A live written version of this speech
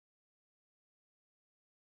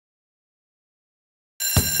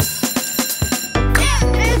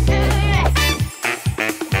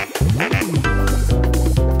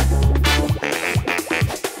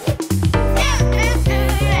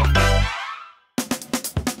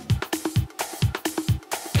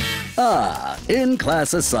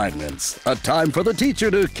In-class assignments. A time for the teacher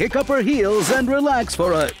to kick up her heels and relax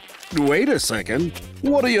for a... Wait a second.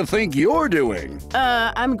 What do you think you're doing?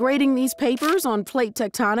 I'm grading these papers on plate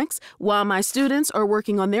tectonics while my students are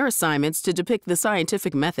working on their assignments to depict the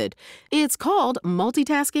scientific method. It's called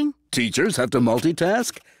multitasking. Teachers have to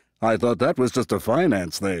multitask? I thought that was just a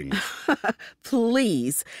finance thing.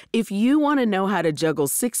 Please, if you want to know how to juggle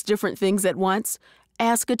 6 different things at once,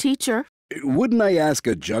 ask a teacher. Wouldn't I ask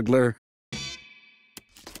a juggler?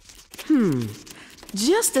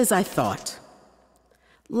 Just as I thought.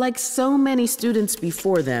 Like so many students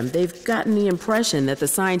before them, they've gotten the impression that the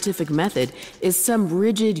scientific method is some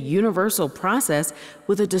rigid, universal process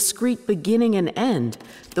with a discrete beginning and end.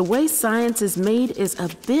 The way science is made is a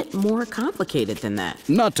bit more complicated than that.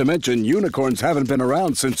 Not to mention unicorns haven't been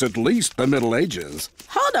around since at least the Middle Ages.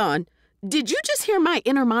 Hold on. Did you just hear my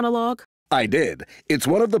inner monologue? I did. It's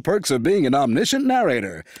one of the perks of being an omniscient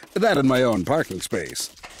narrator. That in my own parking space.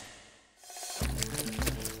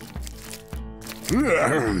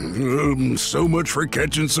 So much for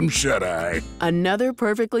catching some shut-eye. Another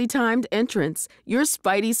perfectly timed entrance. Your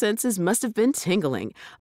spidey senses must have been tingling.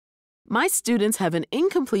 My students have an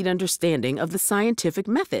incomplete understanding of the scientific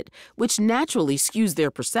method, which naturally skews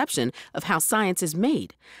their perception of how science is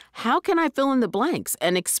made. How can I fill in the blanks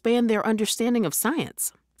and expand their understanding of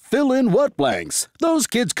science? Fill in what blanks? Those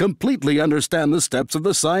kids completely understand the steps of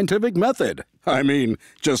the scientific method. I mean,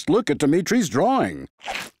 just look at Dimitri's drawing.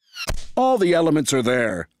 All the elements are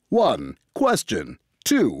there. 1. Question.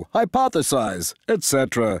 2. Hypothesize,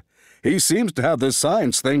 etc. He seems to have this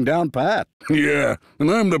science thing down pat. Yeah,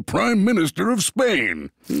 and I'm the Prime Minister of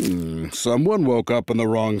Spain. Someone woke up on the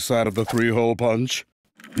wrong side of the 3-hole punch.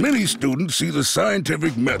 Many students see the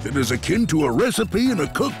scientific method as akin to a recipe in a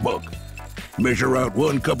cookbook. Measure out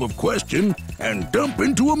 1 cup of question and dump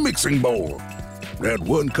into a mixing bowl. Add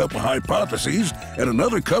 1 cup of hypotheses and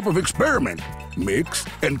another cup of experiment. Mix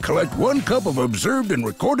and collect 1 cup of observed and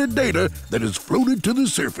recorded data that is floated to the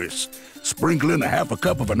surface. Sprinkle in a half a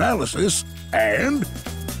cup of analysis and...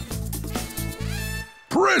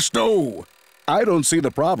 presto! I don't see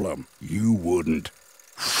the problem. You wouldn't.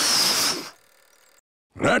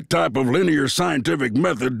 That type of linear scientific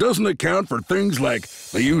method doesn't account for things like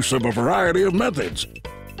the use of a variety of methods,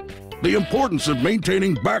 the importance of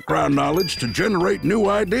maintaining background knowledge to generate new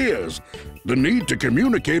ideas, the need to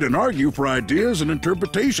communicate and argue for ideas and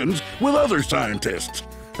interpretations with other scientists,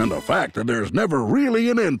 and the fact that there's never really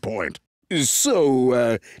an endpoint.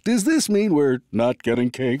 So, does this mean we're not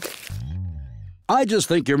getting cake? I just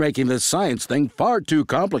think you're making this science thing far too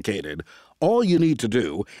complicated. All you need to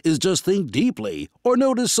do is just think deeply or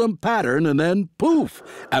notice some pattern and then poof,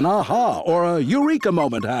 an aha or a eureka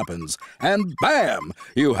moment happens. And bam,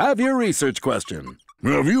 you have your research question.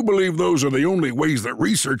 Well, if you believe those are the only ways that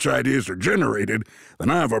research ideas are generated, then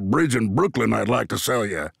I have a bridge in Brooklyn I'd like to sell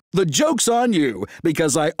you. The joke's on you,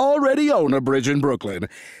 because I already own a bridge in Brooklyn.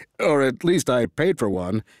 Or at least I paid for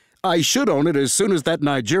one. I should own it as soon as that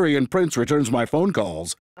Nigerian prince returns my phone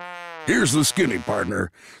calls. Here's the skinny,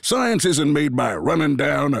 partner. Science isn't made by running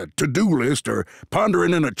down a to-do list or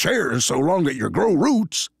pondering in a chair so long that you grow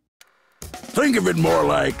roots. Think of it more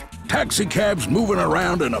like taxicabs moving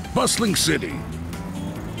around in a bustling city.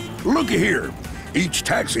 Looky here. Each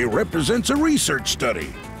taxi represents a research study.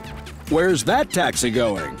 Where's that taxi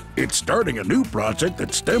going? It's starting a new project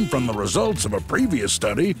that stemmed from the results of a previous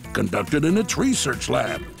study conducted in its research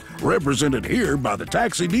lab, represented here by the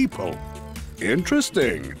taxi depot.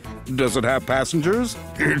 Interesting. Does it have passengers?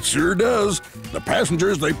 It sure does. The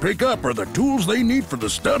passengers they pick up are the tools they need for the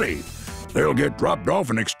study. They'll get dropped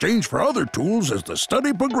off in exchange for other tools as the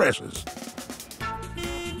study progresses.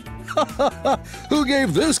 Who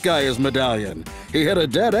gave this guy his medallion? He hit a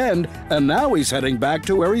dead end, and now he's heading back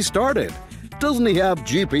to where he started. Doesn't he have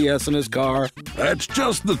GPS in his car? That's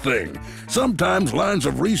just the thing. Sometimes lines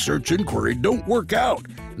of research inquiry don't work out,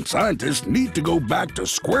 and scientists need to go back to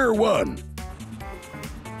square one.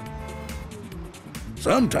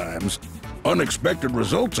 Sometimes, unexpected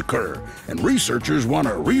results occur, and researchers want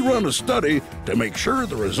to rerun a study to make sure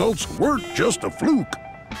the results weren't just a fluke.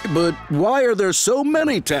 But why are there so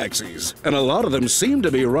many taxis? And a lot of them seem to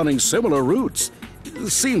be running similar routes.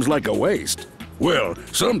 Seems like a waste. Well,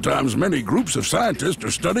 sometimes many groups of scientists are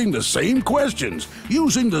studying the same questions,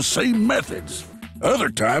 using the same methods. Other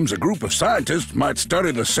times, a group of scientists might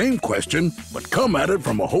study the same question, but come at it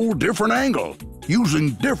from a whole different angle,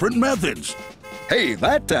 using different methods. Hey,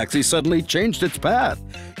 that taxi suddenly changed its path.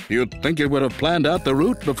 You'd think it would have planned out the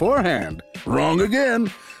route beforehand. Wrong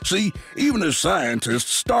again. See, even as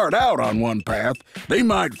scientists start out on one path, they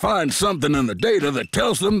might find something in the data that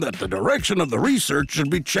tells them that the direction of the research should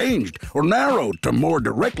be changed or narrowed to more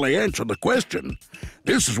directly answer the question.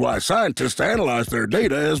 This is why scientists analyze their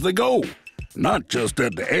data as they go, not just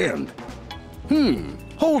at the end.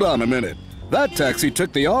 Hold on a minute. That taxi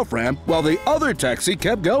took the off-ramp while the other taxi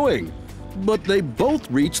kept going. But they both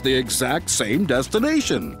reached the exact same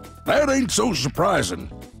destination. That ain't so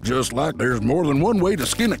surprising. Just like there's more than one way to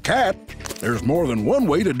skin a cat, there's more than one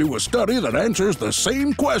way to do a study that answers the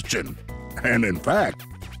same question. And in fact,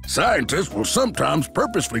 scientists will sometimes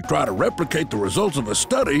purposely try to replicate the results of a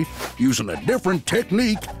study using a different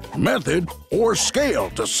technique, method, or scale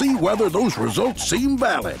to see whether those results seem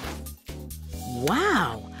valid.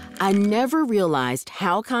 Wow! I never realized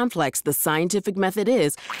how complex the scientific method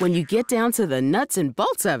is when you get down to the nuts and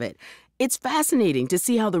bolts of it. It's fascinating to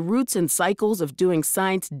see how the roots and cycles of doing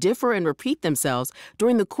science differ and repeat themselves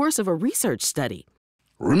during the course of a research study.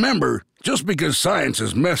 Remember, just because science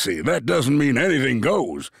is messy, that doesn't mean anything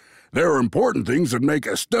goes. There are important things that make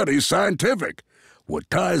a study scientific. What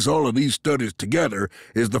ties all of these studies together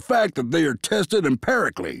is the fact that they are tested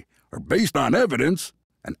empirically, or based on evidence,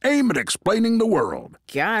 and aim at explaining the world.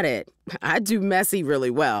 Got it. I do messy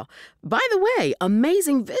really well. By the way,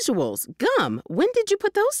 amazing visuals. Gum, when did you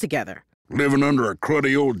put those together? Living under a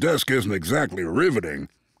cruddy old desk isn't exactly riveting.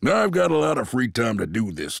 I've got a lot of free time to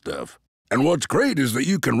do this stuff. And what's great is that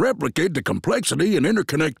you can replicate the complexity and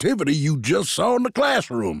interconnectivity you just saw in the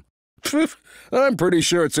classroom. I'm pretty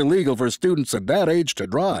sure it's illegal for students at that age to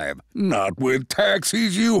drive. Not with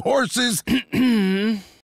taxis, you horses!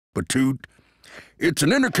 Patoot. It's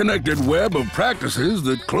an interconnected web of practices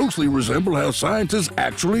that closely resemble how science is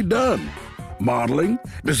actually done. Modeling,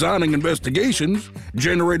 designing investigations,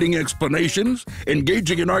 generating explanations,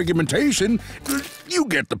 engaging in argumentation. You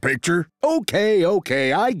get the picture.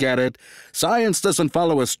 Okay, I get it. Science doesn't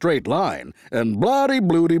follow a straight line, and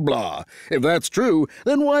blah-de-blue-de-blah. If that's true,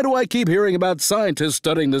 then why do I keep hearing about scientists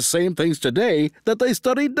studying the same things today that they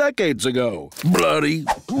studied decades ago? Bloody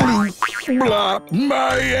blue blah,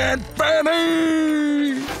 my Aunt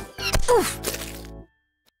Fanny! Oof.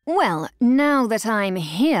 Well, now that I'm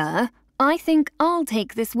here, I think I'll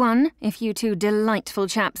take this one, if you two delightful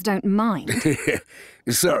chaps don't mind.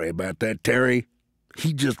 Sorry about that, Terry.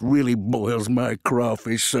 He just really boils my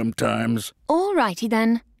crawfish sometimes. All righty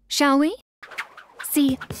then, shall we?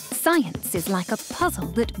 See, science is like a puzzle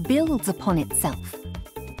that builds upon itself.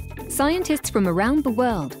 Scientists from around the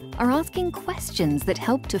world are asking questions that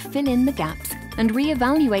help to fill in the gaps and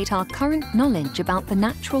re-evaluate our current knowledge about the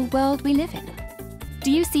natural world we live in. Do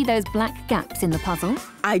you see those black gaps in the puzzle?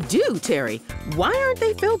 I do, Terry. Why aren't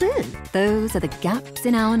they filled in? Those are the gaps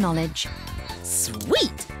in our knowledge.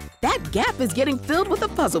 Sweet! That gap is getting filled with a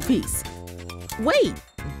puzzle piece. Wait,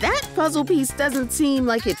 that puzzle piece doesn't seem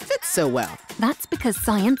like it fits so well. That's because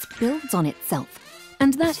science builds on itself.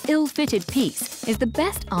 And that ill-fitted piece is the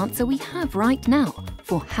best answer we have right now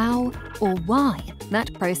for how or why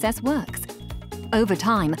that process works. Over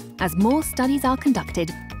time, as more studies are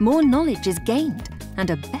conducted, more knowledge is gained, and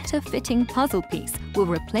a better-fitting puzzle piece will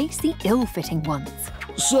replace the ill-fitting ones.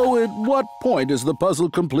 So at what point is the puzzle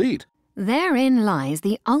complete? Therein lies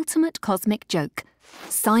the ultimate cosmic joke.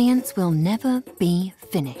 Science will never be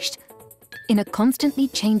finished. In a constantly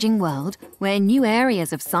changing world, where new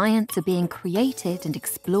areas of science are being created and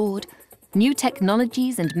explored, new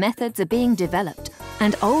technologies and methods are being developed,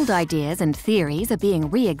 and old ideas and theories are being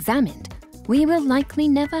re-examined, we will likely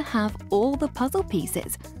never have all the puzzle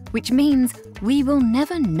pieces, which means we will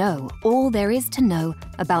never know all there is to know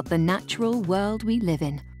about the natural world we live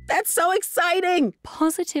in. That's so exciting!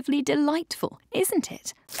 Positively delightful, isn't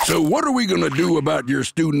it? So what are we going to do about your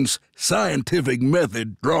students' scientific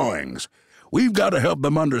method drawings? We've got to help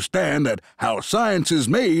them understand that how science is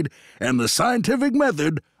made and the scientific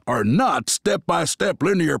method are not step-by-step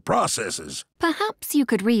linear processes. Perhaps you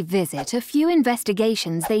could revisit a few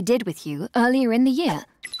investigations they did with you earlier in the year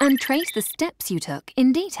and trace the steps you took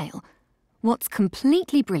in detail. What's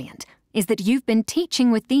completely brilliant is that you've been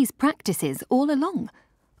teaching with these practices all along.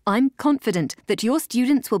 I'm confident that your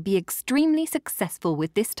students will be extremely successful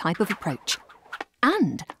with this type of approach.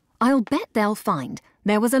 And I'll bet they'll find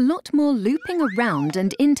there was a lot more looping around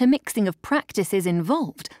and intermixing of practices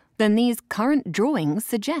involved than these current drawings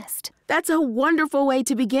suggest. That's a wonderful way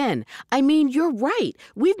to begin. I mean, you're right.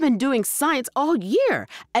 We've been doing science all year,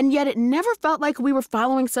 and yet it never felt like we were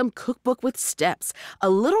following some cookbook with steps. A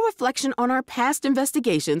little reflection on our past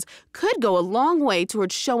investigations could go a long way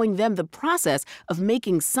towards showing them the process of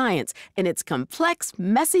making science in its complex,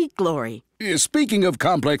 messy glory. Speaking of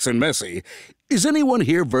complex and messy, is anyone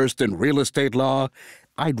here versed in real estate law?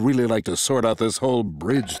 I'd really like to sort out this whole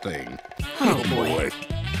bridge thing. Oh, boy.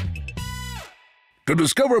 To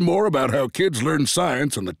discover more about how kids learn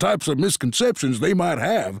science and the types of misconceptions they might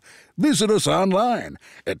have, visit us online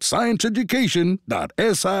at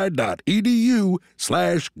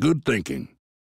scienceeducation.si.edu/goodthinking.